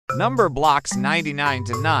Number blocks 99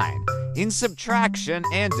 to 9 in subtraction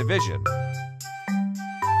and division.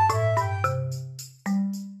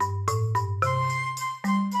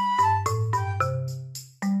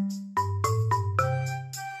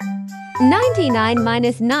 "99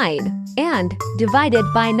 minus 9 and divided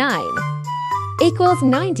by 9 equals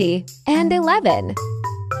 90 and 11.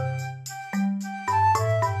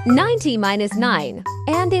 90 minus 9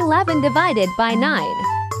 and 11 divided by 9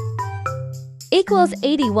 equals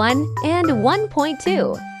 81 and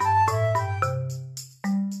 1.2.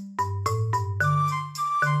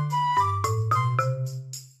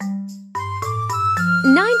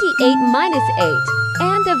 98 minus 8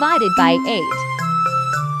 and divided by 8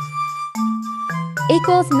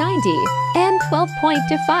 equals 90 and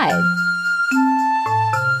 12.25.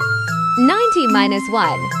 90 minus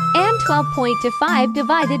 1 and 12.25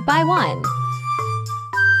 divided by 1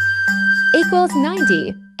 equals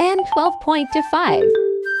 90 and 12.25.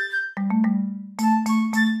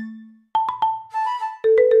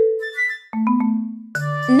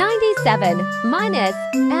 97 minus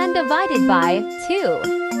and divided by 2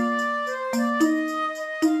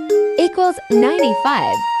 equals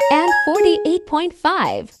 95 and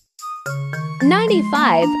 48.5.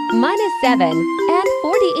 95 minus 7 and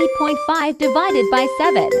 48.5 divided by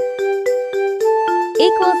 7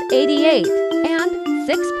 equals 88 and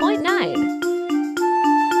 6.9.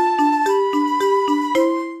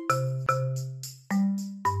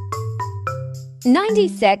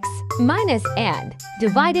 96 minus and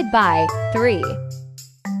divided by 3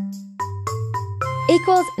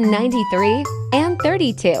 equals 93 and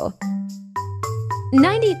 32.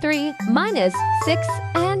 93 minus 6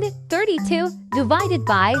 and 32 divided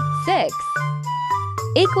by 6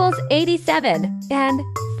 equals 87 and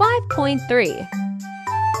 5.3.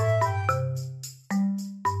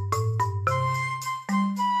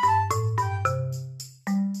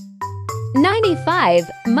 95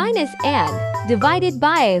 minus and divided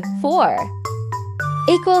by 4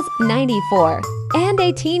 equals 94 and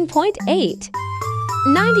 18.8.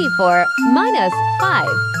 94 minus 5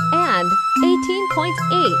 and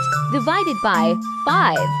 18.8 divided by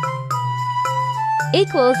 5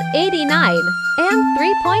 equals 89 and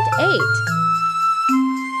 3.8.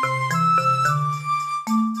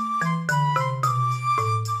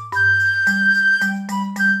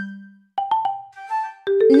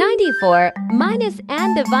 94 minus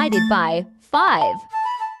and divided by 5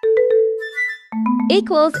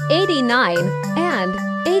 equals 89 and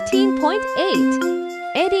 18.8.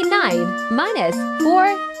 89 minus 4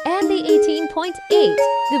 and the 18.8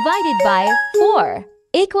 divided by 4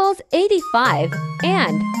 equals 85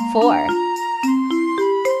 and 4.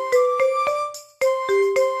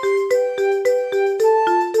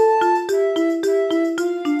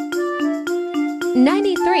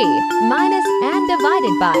 93 minus and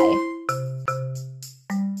divided by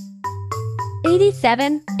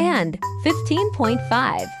 87 and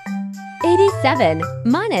 15.5. 87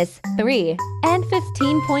 minus 3 and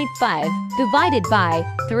 15.5 divided by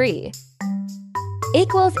 3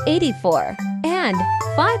 equals 84 and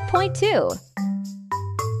 5.2.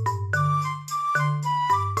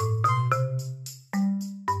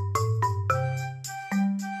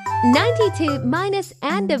 92 minus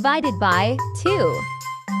and divided by 2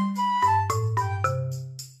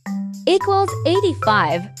 equals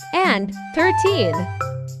 85 and 13.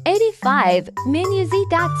 85 minus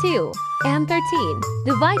 2 and 13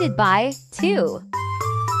 divided by 2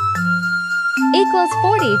 equals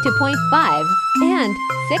 42.5 and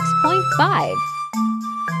 6.5.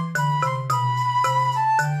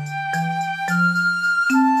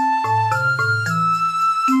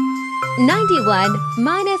 91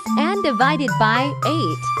 minus and divided by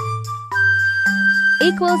 8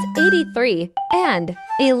 equals 83 and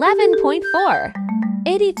 11.4.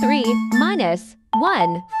 83 minus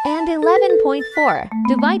 1 and 11.4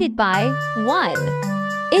 divided by 1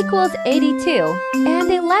 equals 82 and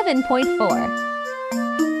 11.4.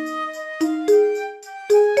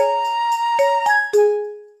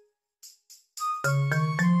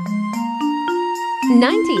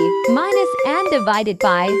 90 minus and divided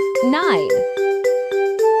by 9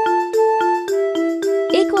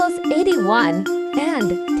 equals 81 and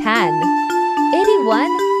 10.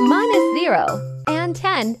 81 minus 0 and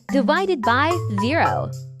 10 divided by 0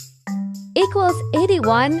 equals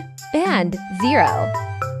 81 and 0.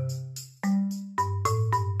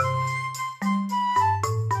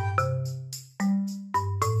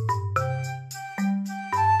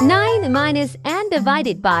 9 minus and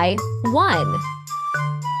divided by 1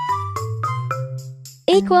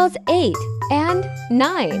 equals 8 and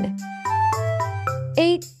 9.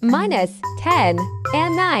 8 minus 10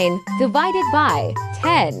 and 9 divided by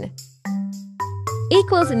 10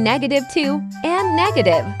 equals -2 and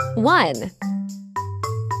 -1.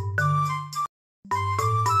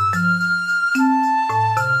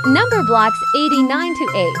 Number blocks 89 to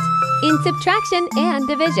 8 in subtraction and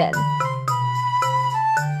division.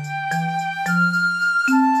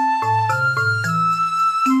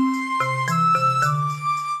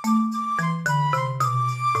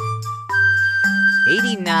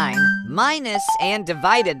 Minus and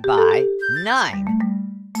divided by 9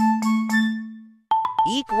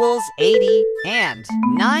 equals 80 and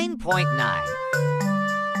 9.9.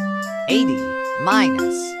 80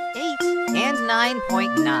 minus 8 and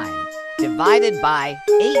 9.9 divided by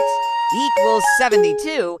 8 equals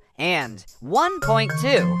 72 and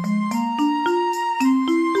 1.2.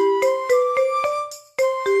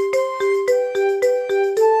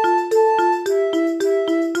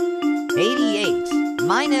 88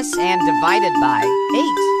 minus and divided by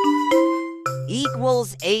 8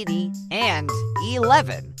 equals 80 and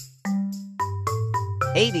 11.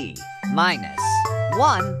 80 minus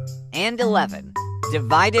 1 and 11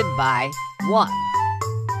 divided by 1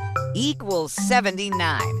 equals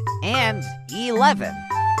 79 and 11.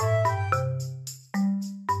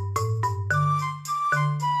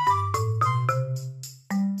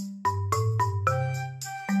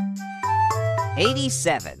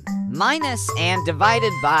 87 minus and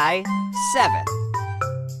divided by 7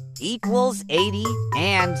 equals 80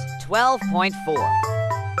 and 12.4.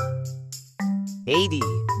 80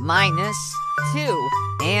 minus 2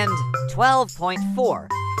 and 12.4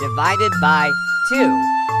 divided by 2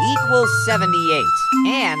 equals 78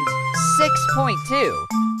 and 6.2.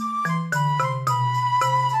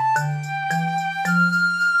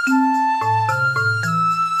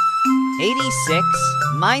 86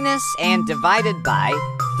 minus and divided by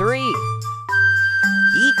 3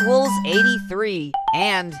 equals 83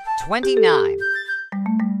 and 29.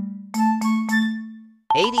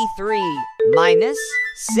 83 minus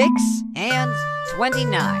 6 and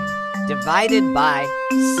 29 divided by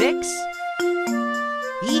 6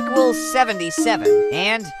 equals 77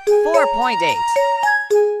 and 4.8.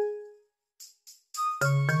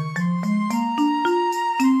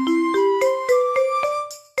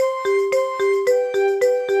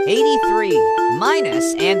 83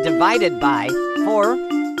 minus and divided by 4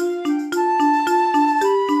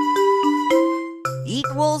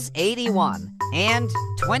 equals 81 and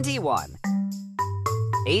 21.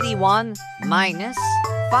 81 minus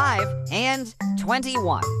 5 and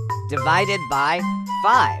 21 divided by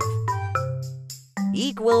 5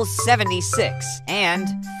 equals 76 and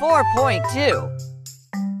 4.2.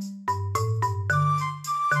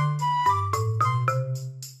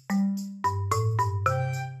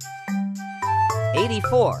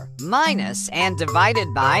 84 minus and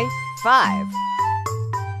divided by 5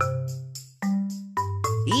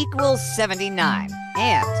 equals 79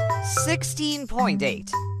 and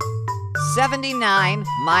 16.8. 79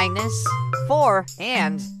 minus 4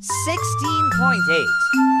 and 16.8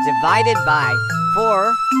 divided by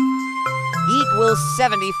 4 equals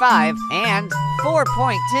 75 and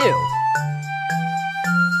 4.2.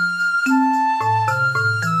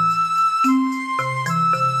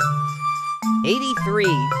 83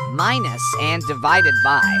 minus and divided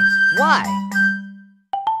by y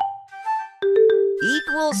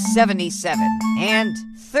equals 77 and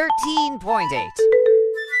 13.8.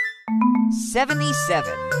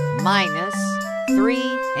 77 minus 3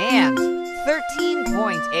 and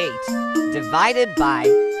 13.8 divided by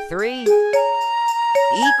 3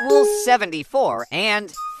 equals 74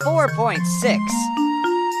 and 4.6.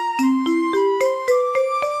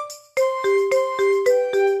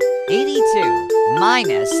 82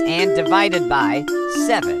 minus and divided by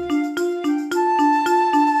 7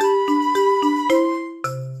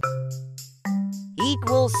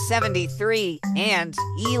 equals 73 and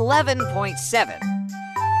 11.7.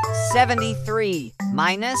 73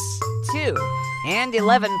 minus 2 and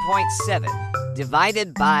 11.7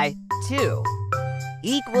 divided by 2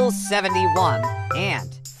 equals 71 and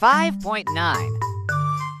 5.9.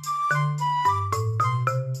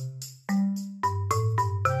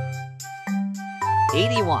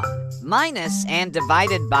 81 minus and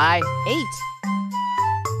divided by 8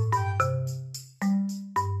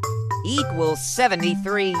 equals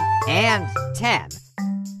 73 and 10.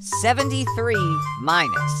 73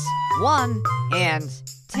 minus 1 and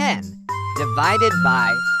 10 divided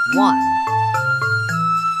by 1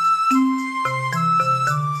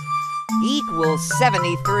 equals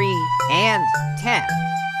 73 and 10.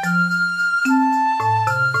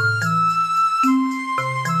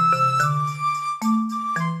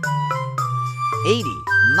 80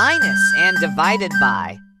 minus and divided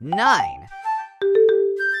by 9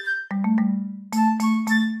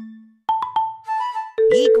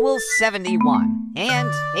 equals 71 and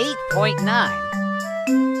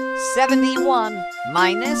 8.9. 71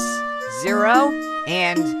 minus 0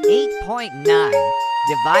 and 8.9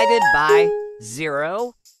 divided by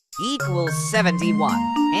 0 equals 71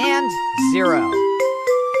 and 0.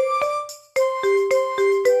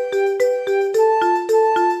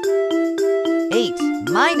 8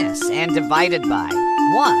 minus and divided by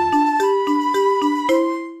 1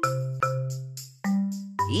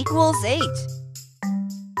 equals 8.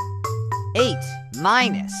 8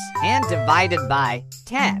 minus and divided by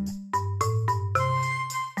 10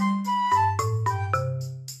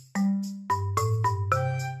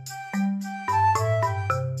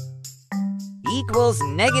 equals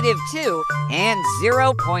 -2 and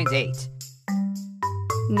 0.8.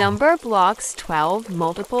 Number blocks 12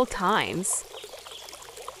 multiple times.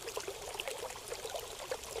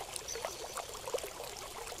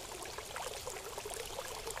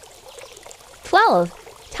 12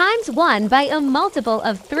 times 1 by a multiple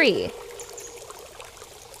of 3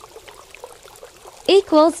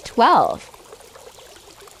 equals 12.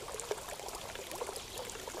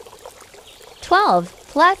 12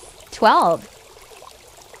 plus 12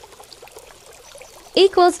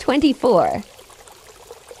 equals 24.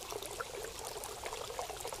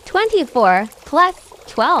 24 plus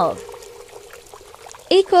 12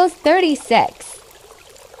 equals 36.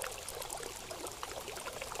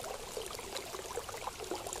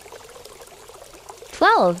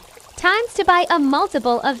 12 times to by a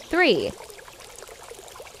multiple of 3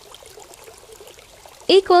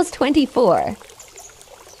 equals 24.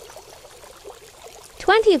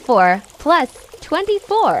 24 plus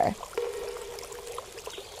 24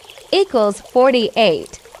 equals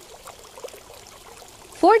 48.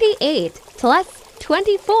 48 plus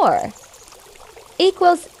 24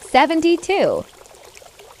 equals 72.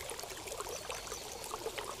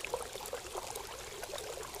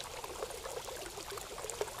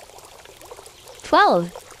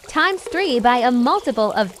 12 times 3 by a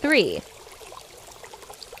multiple of 3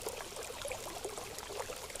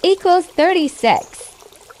 equals 36.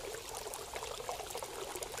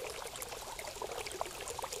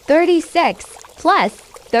 36 plus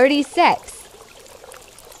 36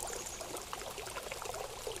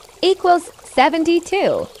 equals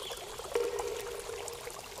 72.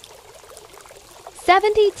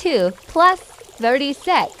 72 plus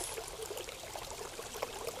 36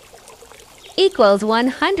 equals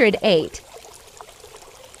 108.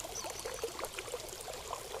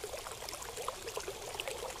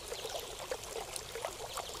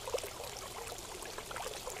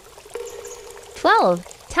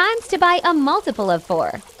 12 times to by a multiple of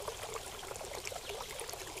 4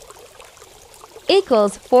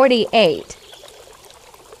 equals 48.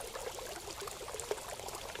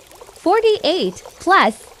 48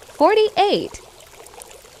 plus 48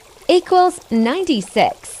 equals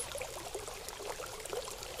 96.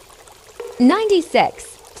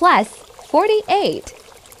 96 plus 48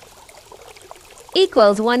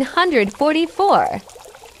 equals 144.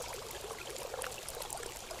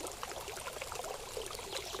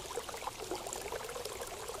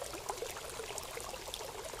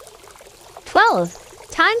 12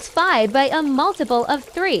 times 5 by a multiple of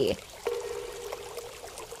 3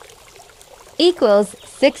 equals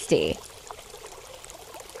 60.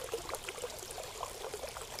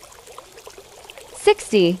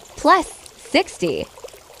 60 plus 60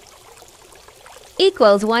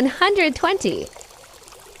 equals 120.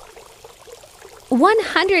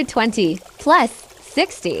 120 plus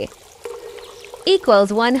 60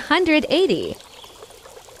 equals 180.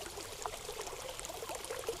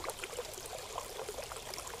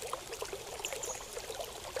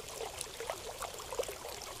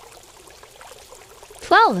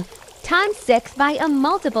 12 times 6 by a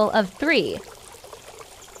multiple of 3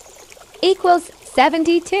 equals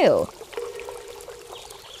 72.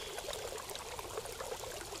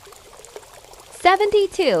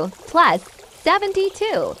 72 plus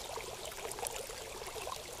 72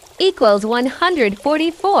 equals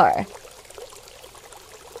 144.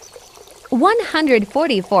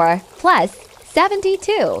 144 plus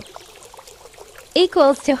 72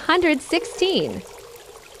 equals 216.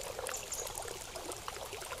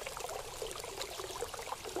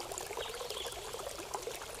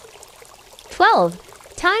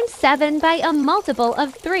 12 times 7 by a multiple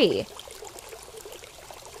of 3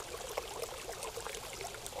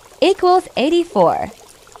 equals 84.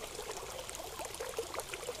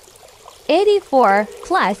 84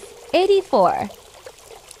 plus 84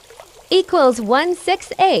 equals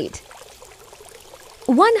 168.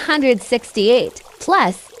 168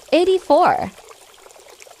 plus 84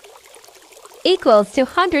 equals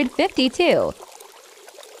 252.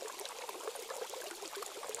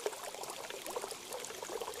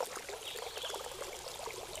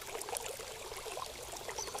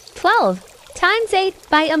 12 times 8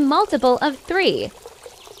 by a multiple of 3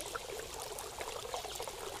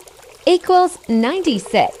 equals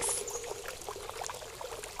 96.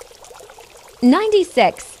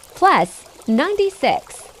 96 plus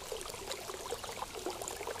 96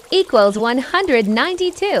 equals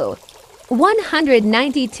 192.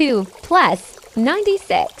 192 plus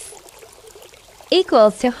 96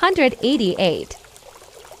 equals 288.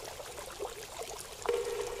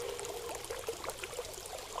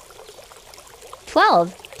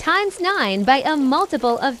 12 times 9 by a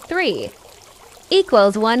multiple of 3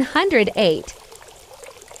 equals 108.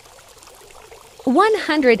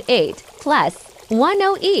 108 plus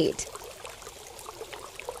 108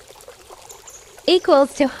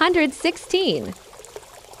 equals 216.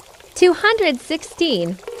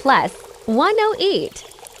 216 plus 108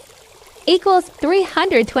 equals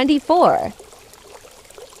 324.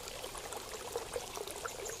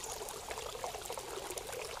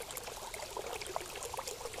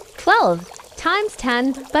 12 times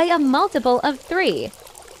 10 by a multiple of 3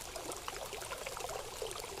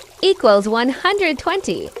 equals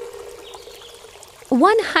 120.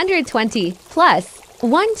 120 plus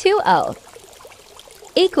 120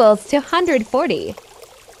 equals 240.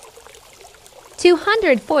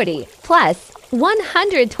 240 plus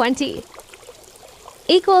 120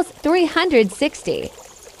 equals 360.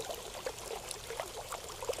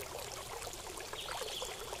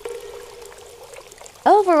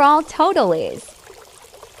 Overall total is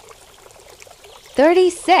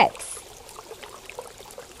 36,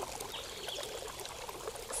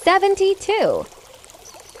 72,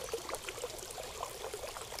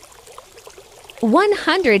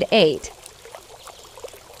 108,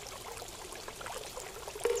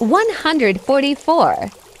 144,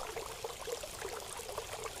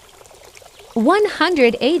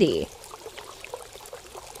 180,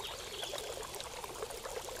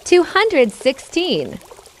 216,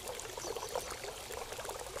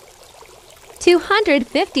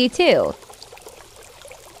 252,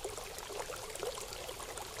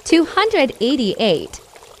 288,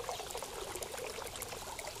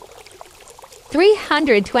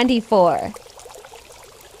 324,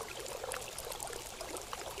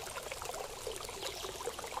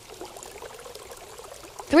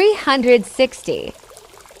 360.